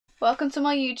Welcome to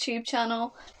my YouTube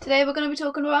channel. Today we're going to be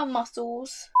talking about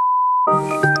muscles.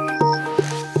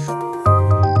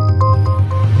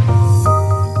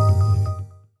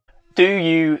 Do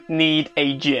you need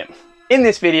a gym? In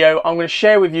this video, I'm going to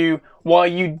share with you why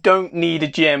you don't need a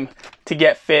gym to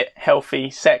get fit,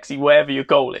 healthy, sexy, whatever your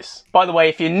goal is. By the way,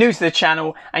 if you're new to the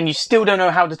channel and you still don't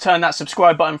know how to turn that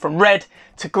subscribe button from red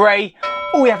to grey,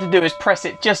 all you have to do is press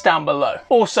it just down below.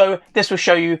 Also, this will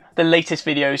show you the latest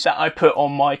videos that I put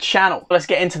on my channel. Let's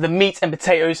get into the meat and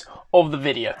potatoes of the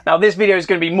video. Now, this video is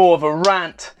going to be more of a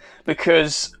rant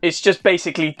because it's just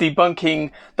basically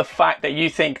debunking the fact that you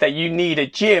think that you need a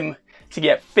gym to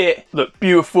get fit, look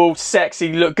beautiful,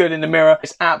 sexy, look good in the mirror.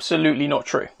 It's absolutely not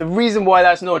true. The reason why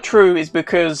that's not true is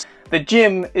because the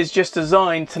gym is just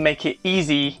designed to make it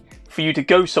easy for you to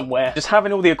go somewhere, just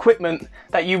having all the equipment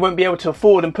that you won't be able to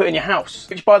afford and put in your house,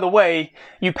 which, by the way,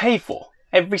 you pay for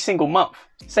every single month.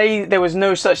 Say there was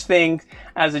no such thing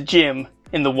as a gym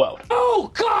in the world. Oh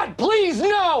God, please,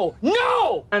 no,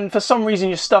 no! And for some reason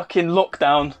you're stuck in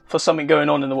lockdown for something going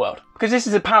on in the world. Because this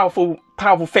is a powerful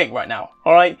thing right now,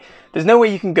 all right? There's nowhere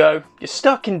you can go, you're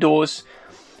stuck indoors.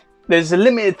 There's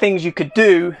limited things you could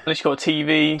do unless you've got a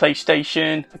TV,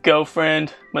 PlayStation, a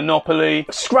girlfriend, Monopoly.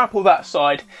 Scrap all that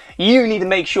aside. You need to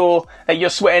make sure that you're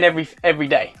sweating every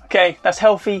day, okay? That's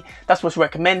healthy, that's what's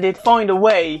recommended. Find a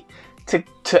way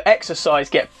to exercise,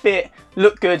 get fit,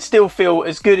 look good, still feel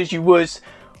as good as you was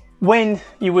when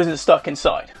you wasn't stuck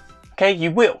inside, okay?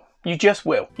 You will. You just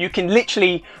will. You can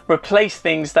literally replace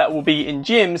things that will be in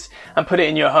gyms and put it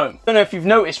in your home. I don't know if you've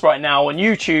noticed right now on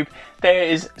YouTube, there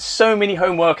is so many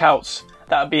home workouts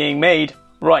that are being made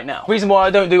right now. The reason why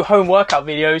I don't do home workout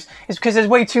videos is because there's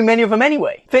way too many of them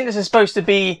anyway. Fitness is supposed to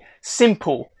be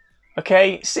simple,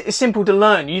 okay? It's simple to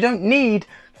learn. You don't need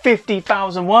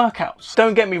 50,000 workouts.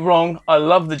 Don't get me wrong, I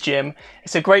love the gym.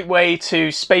 It's a great way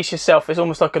to space yourself. It's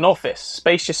almost like an office.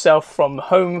 Space yourself from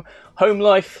home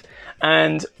life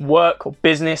and work or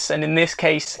business, and in this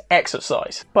case,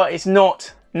 exercise. But it's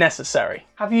not necessary.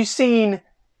 Have you seen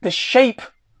the shape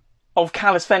of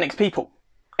calisthenics people?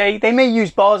 Okay, they may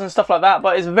use bars and stuff like that,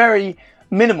 but it's very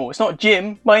minimal. It's not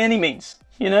gym by any means,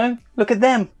 you know? Look at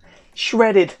them,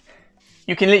 shredded.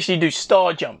 You can literally do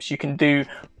star jumps. You can do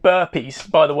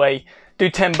burpees, by the way. Do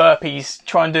 10 burpees,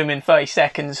 try and do them in 30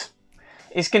 seconds.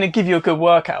 It's gonna give you a good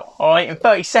workout, all right, in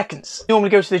 30 seconds. You normally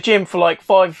go to the gym for like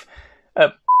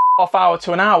half hour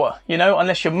to an hour, you know,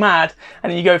 unless you're mad, and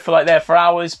then you go for like there for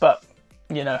hours, but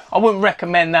you know, I wouldn't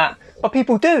recommend that, but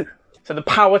people do. So the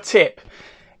power tip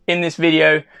in this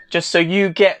video, just so you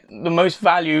get the most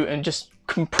value and just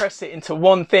compress it into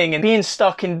one thing, and being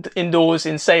stuck indoors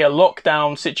in, say, a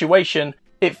lockdown situation,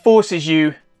 it forces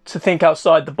you to think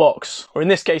outside the box, or in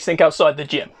this case, think outside the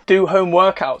gym. Do home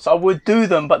workouts. I would do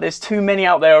them, but there's too many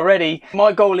out there already.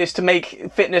 My goal is to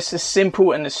make fitness as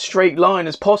simple and as straight line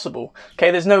as possible.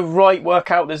 Okay, there's no right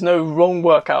workout, there's no wrong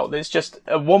workout. There's just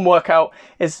one workout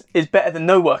is better than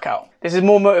no workout. This is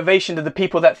more motivation to the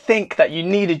people that think that you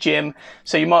need a gym,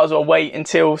 so you might as well wait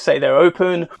until, say, they're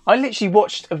open. I literally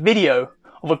watched a video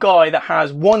of a guy that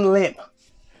has one limb,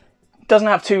 doesn't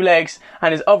have two legs,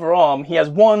 and his other arm, he has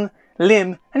one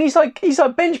limb, and he's like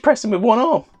bench pressing with one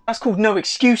arm. That's called no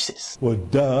excuses. Well,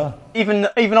 duh. Even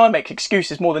I make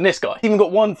excuses more than this guy. He's even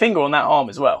got one finger on that arm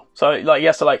as well. So like he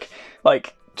has to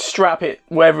like strap it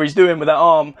wherever he's doing with that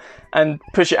arm and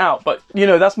push it out. But you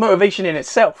know, that's motivation in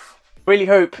itself. Really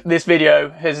hope this video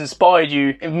has inspired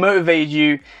you and motivated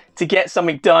you to get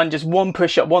something done. Just one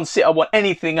push up, one sit up, one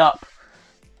anything up.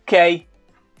 Okay?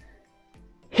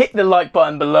 Hit the like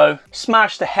button below,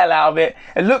 smash the hell out of it.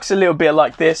 It looks a little bit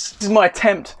like this. This is my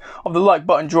attempt of the like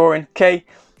button drawing, okay?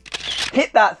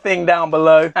 Hit that thing down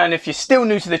below. And if you're still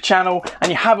new to the channel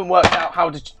and you haven't worked out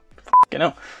how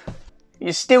to,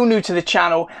 you're still new to the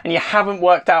channel and you haven't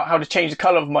worked out how to change the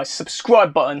color of my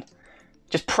subscribe button,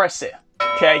 just press it,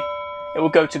 okay? It will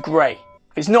go to gray.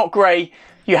 If it's not gray,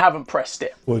 you haven't pressed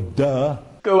it. Well, duh.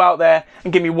 Go out there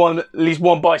and give me at least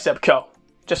one bicep curl,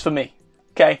 just for me,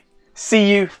 okay?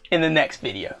 See you in the next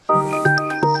video.